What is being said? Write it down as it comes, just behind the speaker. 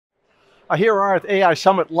Here we are at AI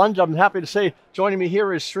Summit London. I'm happy to say joining me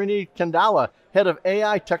here is Srini Kandala, Head of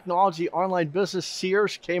AI Technology Online Business,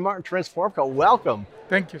 Sears, Kmart, and Transformco. Welcome.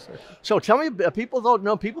 Thank you, sir. So tell me, people don't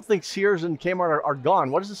know, people think Sears and Kmart are gone.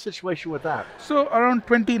 What is the situation with that? So around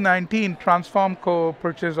 2019, Transformco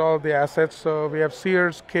purchased all the assets. So we have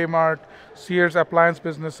Sears, Kmart, Sears appliance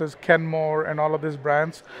businesses, Kenmore, and all of these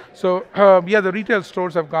brands. So yeah, the retail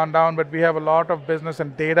stores have gone down, but we have a lot of business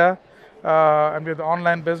and data, and we have the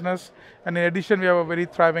online business. And in addition, we have a very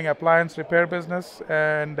thriving appliance repair business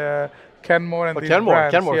and Kenmore and But these Kenmore,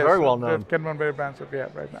 brands. Kenmore, Yes, very well the known. Kenmore and very brands that we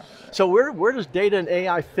have right now. So where does data and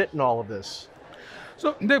AI fit in all of this?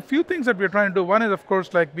 So there are a few things that we're trying to do. One is, of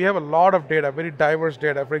course, like we have a lot of data, very diverse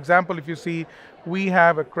data. For example, if you see, we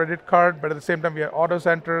have a credit card, but at the same time we have auto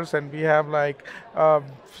centers, and we have like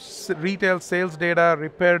retail sales data,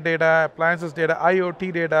 repair data, appliances data,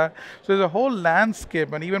 IoT data. So there's a whole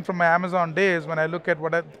landscape, and even from my Amazon days, when I look at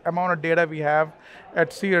what amount of data we have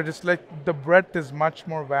at Sears, it's like the breadth is much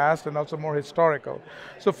more vast and also more historical.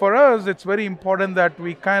 So for us, it's very important that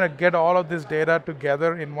we kind of get all of this data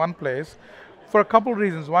together in one place for a couple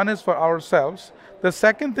reasons. One is for ourselves. The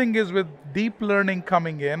second thing is with deep learning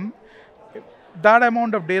coming in, that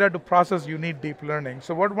amount of data to process, you need deep learning.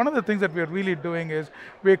 So one of the things that we're really doing is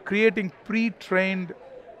we're creating pre-trained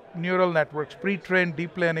neural networks, pre-trained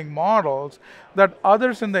deep learning models that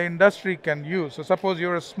others in the industry can use. So suppose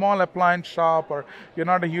you're a small appliance shop or you're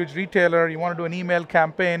not a huge retailer, you want to do an email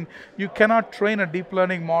campaign, you cannot train a deep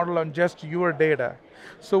learning model on just your data.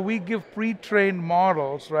 So we give pre-trained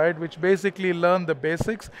models, right, which basically learn the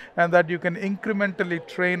basics and that you can incrementally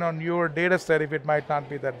train on your data set if it might not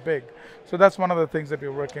be that big. So that's one of the things that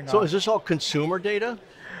we're working on. So is this all consumer data?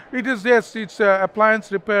 It is, yes, it's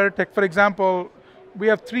appliance repair tech. For example, we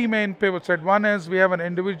have three main pivots, right? One is we have an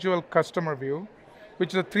individual customer view, which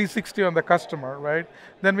is a 360 on the customer, right?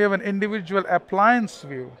 Then we have an individual appliance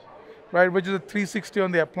view, right, which is a 360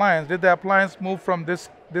 on the appliance. Did the appliance move from this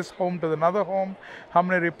home to another home? How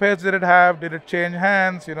many repairs did it have? Did it change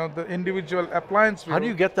hands? You know, the individual appliance view. How do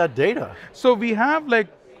you get that data? So we have like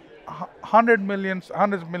 100 million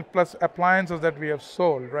plus appliances that we have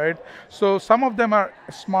sold, right? So some of them are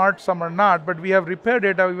smart, some are not, but we have repair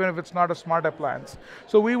data even if it's not a smart appliance.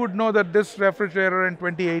 So we would know that this refrigerator in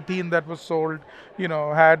 2018 that was sold, you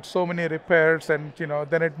know, had so many repairs, and you know,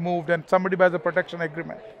 then it moved and somebody buys a protection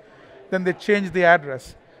agreement. Then they change the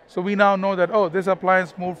address. So we now know that, oh, this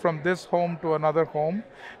appliance moved from this home to another home.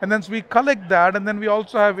 And then so we collect that, and then we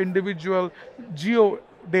also have individual geo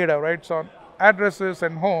data, right? So addresses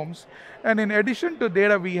and homes. And in addition to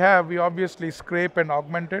data we obviously scrape and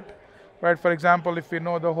augment it. Right? For example, if we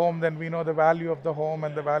know the home, then we know the value of the home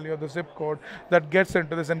and the value of the zip code that gets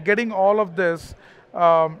into this. And getting all of this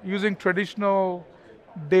using traditional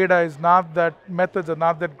data is not that, methods are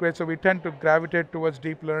not that great, so we tend to gravitate towards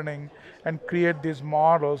deep learning and create these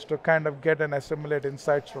models to kind of get and assimilate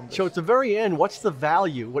insights from this. So at the very end, what's the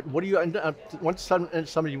value? What do you, what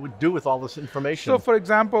somebody would do with all this information? So for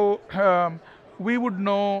example, we would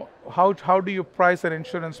know how do you price an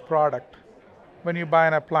insurance product when you buy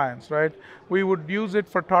an appliance, right? We would use it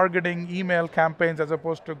for targeting email campaigns as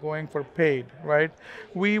opposed to going for paid, right?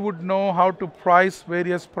 We would know how to price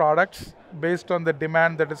various products based on the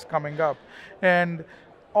demand that is coming up. And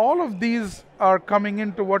all of these are coming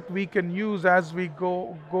into what we can use as we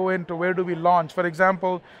go into where do we launch. For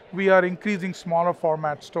example, we are increasing smaller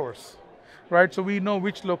format stores. Right, so we know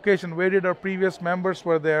which location, where did our previous members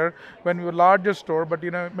were there when we were larger store, but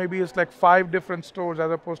you know, maybe it's like 5 different stores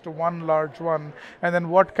as opposed to one large one, and then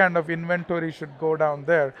what kind of inventory should go down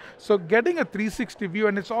there. So getting a 360 view,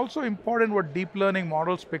 and it's also important what deep learning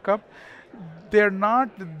models pick up. They're not,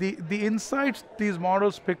 the insights these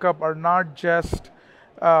models pick up are not just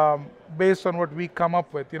based on what we come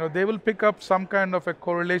up with. You know, they will pick up some kind of a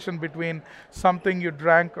correlation between something you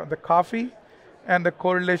drank, the coffee, and the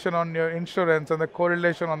correlation on your insurance and the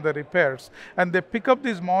correlation on the repairs. And they pick up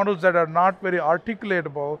these models that are not very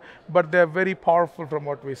articulatable, but they're very powerful from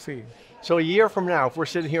what we see. So a year from now, if we're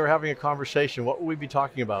sitting here having a conversation, what will we be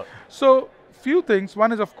talking about? So few things.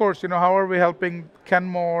 One is, of course, you know, how are we helping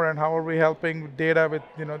Kenmore, and how are we helping data with,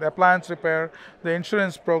 you know, the appliance repair, the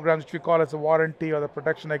insurance programs, which we call as the warranty or the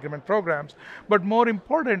protection agreement programs. But more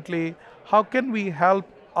importantly, how can we help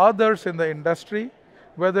others in the industry,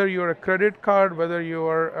 whether you're a credit card, whether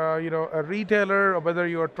you're you know, a retailer, or whether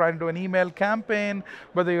you're trying to do an email campaign,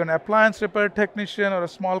 whether you're an appliance repair technician or a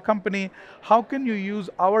small company, how can you use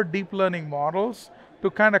our deep learning models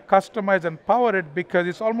to kind of customize and power it? Because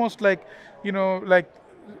it's almost like, you know, like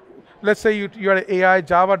let's say you're an AI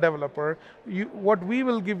Java developer, what we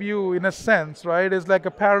will give you in a sense, right, is like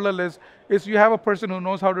a parallel is you have a person who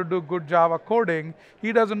knows how to do good Java coding,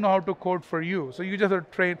 he doesn't know how to code for you. So you just have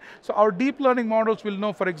to train. So our deep learning models will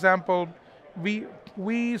know, for example,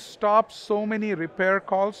 we stop so many repair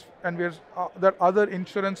calls and that other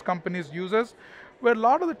insurance companies use us, where a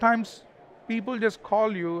lot of the times people just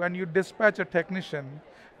call you and you dispatch a technician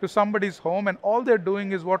to somebody's home and all they're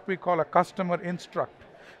doing is what we call a customer instruct,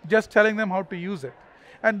 just telling them how to use it.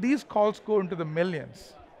 And these calls go into the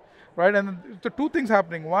millions, right? And the two things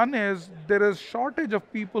happening. One is there is shortage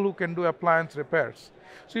of people who can do appliance repairs.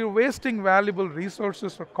 So you're wasting valuable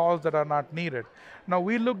resources for calls that are not needed. Now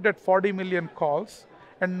we looked at 40 million calls,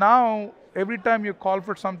 and now every time you call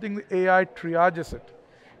for something, the AI triages it.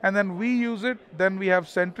 And then we use it, then we have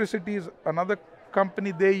Centricity is another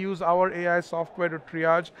company, they use our AI software to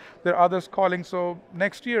triage. There are others calling. So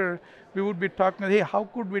next year, we would be talking, hey, how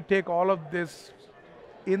could we take all of this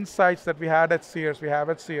insights that we have at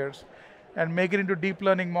Sears, and make it into deep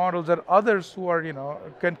learning models that others who are,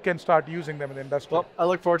 can start using them in the industry. Well, I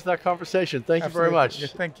look forward to that conversation. Thank you very Absolutely. much.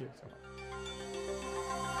 Yes, thank you.